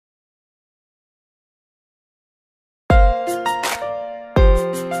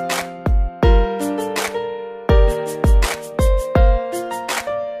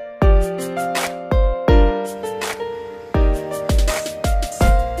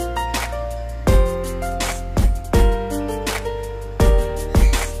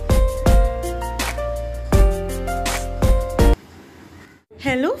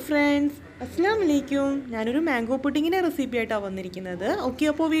अस्सलामु अलैकुम ഞാനൊരു മാംഗോ പുഡിങ്ങിന്റെ റെസിപ്പി ആയിട്ടാണ് വന്നിരിക്കുന്നത്. ഓക്കേ,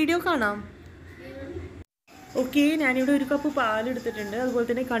 അപ്പോൾ വീഡിയോ കാണാം. ഓക്കേ, ഞാൻ ഇവിടെ 1 കപ്പ് പാൽ എടുത്തിട്ടുണ്ട്. അതുപോലെ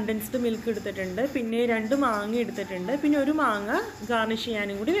തന്നെ കണ്ടൻസ്ഡ് മിൽക്ക് എടുത്തിട്ടുണ്ട്. പിന്നെ 2 മാങ്ങ എടുത്തിട്ടുണ്ട്. പിന്നെ ഒരു മാങ്ങ ഗാർണിഷ്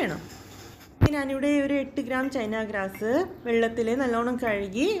ചെയ്യാനും കൂടി വേണം. ഞാൻ ഇവിടെ ഒരു 8 ഗ്രാം ചൈന ഗ്രാസ് വെള്ളത്തിൽ നല്ലോണം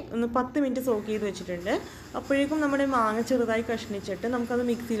കഴുകി ഒന്ന് 10 മിനിറ്റ് സോക്ക് ചെയ്ത് വെച്ചിട്ടുണ്ട്. അപ്പോഴേക്കും നമ്മുടെ മാങ്ങ ചെറുതായി കഷ്ണിച്ചിട്ട് നമുക്കത്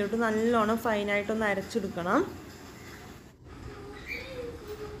മിക്സിയിലോട്ട് നല്ലോണം ഫൈൻ ആയിട്ട് ഒന്ന് അരച്ചെടുക്കണം.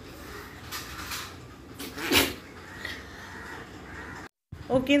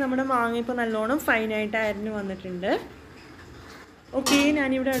 ഓക്കേ, നമ്മുടെ മാങ്ങ ഇപ്പോൾ നല്ലോണം ഫൈനായിട്ട് അരിഞ്ഞ് വന്നിട്ടുണ്ട്. ഓക്കേ,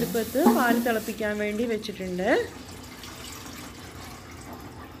 ഞാനിവിടെ അടുപ്പത്ത് പാൽ തിളപ്പിക്കാൻ വേണ്ടി വെച്ചിട്ടുണ്ട്.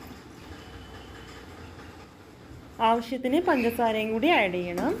 ആവശ്യത്തിന് പഞ്ചസാരയും കൂടി ആഡ്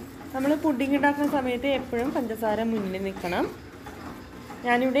ചെയ്യണം. നമ്മൾ പുഡിംഗ് ഉണ്ടാക്കുന്ന സമയത്ത് എപ്പോഴും പഞ്ചസാര മുന്നിൽ നിൽക്കണം.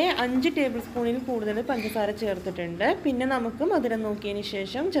 ഞാനിവിടെ 5 ടേബിൾ സ്പൂണിൽ കൂടുതൽ പഞ്ചസാര ചേർത്തിട്ടുണ്ട്. പിന്നെ നമുക്ക് മധുരം നോക്കിയതിന്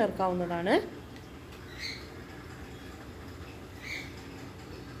ശേഷം ചേർക്കാവുന്നതാണ്.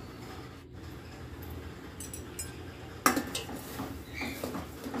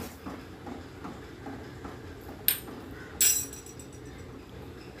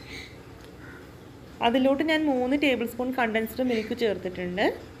 അതിലോട്ട് ഞാൻ 3 ടേബിൾ സ്പൂൺ കണ്ടൻസ്ഡ് മിൽക്ക് ചേർത്തിട്ടുണ്ട്.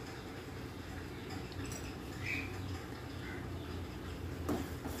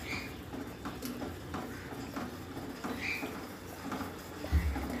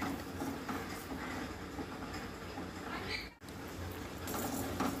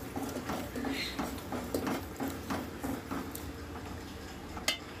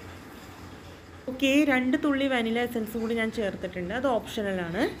 ഓക്കേ, 2 തുള്ളി വാനില എസൻസ് കൂടി ഞാൻ ചേർത്തിട്ടുണ്ട്. അത്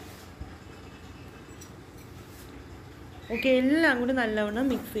ഓപ്ഷണലാണ്. ഓക്കെ, എല്ലാം കൂടി നല്ലവണ്ണം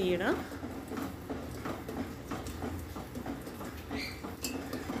മിക്സ് ചെയ്യണം.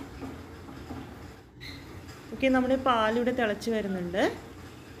 ഓക്കെ, നമ്മുടെ പാലിവിടെ തിളച്ച് വരുന്നുണ്ട്.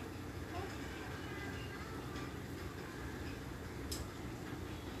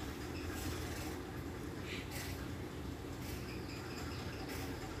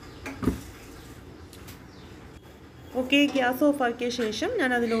 ഓക്കെ, ഗ്യാസ് ഓഫാക്കിയ ശേഷം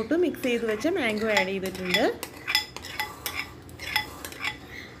ഞാൻ അതിലോട്ട് മിക്സ് ചെയ്ത് വെച്ച മാംഗോ ആഡ് ചെയ്തിട്ടുണ്ട്.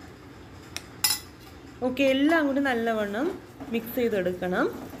 ഓക്കെ, എല്ലാം കൂടി നല്ലവണ്ണം മിക്സ് ചെയ്തെടുക്കണം.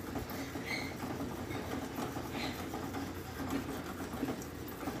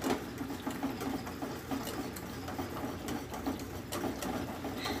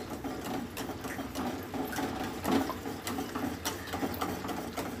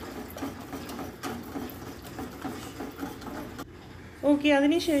 ഓക്കെ,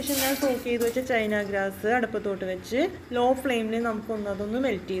 അതിനുശേഷം ഞാൻ സോക്ക് ചെയ്ത് വെച്ച ചൈന ഗ്രാസ് അടുപ്പത്തോട്ട് വെച്ച് ലോ ഫ്ലെയിമിൽ നമുക്കൊന്നതൊന്ന്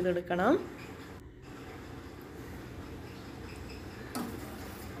മെൽറ്റ് ചെയ്തെടുക്കണം.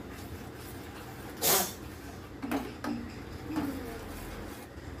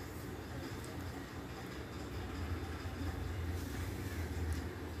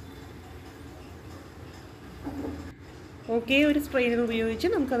 ഓക്കെ, ഒരു സ്ട്രെയിനർ ഉപയോഗിച്ച്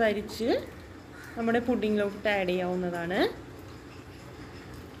നമുക്കത് അരിച്ച് നമ്മുടെ പുഡിങ്ങിലോട്ട് ആഡ് ചെയ്യാവുന്നതാണ്.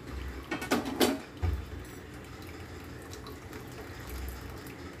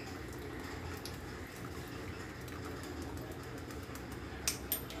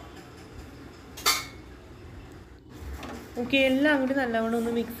 ഓക്കെ, എല്ലാം കൂടി നല്ലവണ്ണം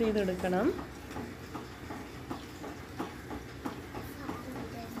ഒന്ന് മിക്സ് ചെയ്തെടുക്കണം.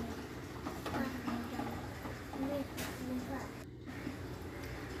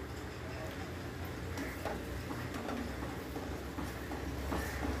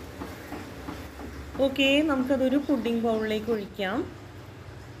 ഓക്കെ, നമുക്കതൊരു പുഡിംഗ് ബൗളിലേക്ക് ഒഴിക്കാം.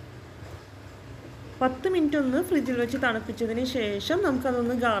 10 മിനിറ്റ് ഒന്ന് ഫ്രിഡ്ജിൽ വെച്ച് തണുപ്പിച്ചതിന് ശേഷം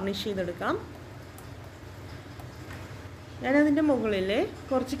നമുക്കതൊന്ന് ഗാർണിഷ് ചെയ്തെടുക്കാം. ഞാനതിൻ്റെ മുകളിൽ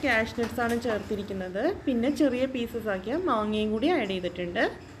കുറച്ച് കാഷ്യൂ നട്ട്സാണ് ചേർത്തിരിക്കുന്നത്. പിന്നെ ചെറിയ പീസസ് ആക്കിയ മാങ്ങയും കൂടി ആഡ് ചെയ്തിട്ടുണ്ട്.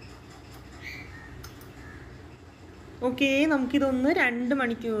 ഓക്കെ, നമുക്കിതൊന്ന് 2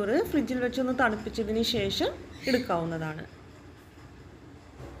 മണിക്കൂർ ഫ്രിഡ്ജിൽ വെച്ചൊന്ന് തണുപ്പിച്ചതിന് ശേഷം എടുക്കാവുന്നതാണ്.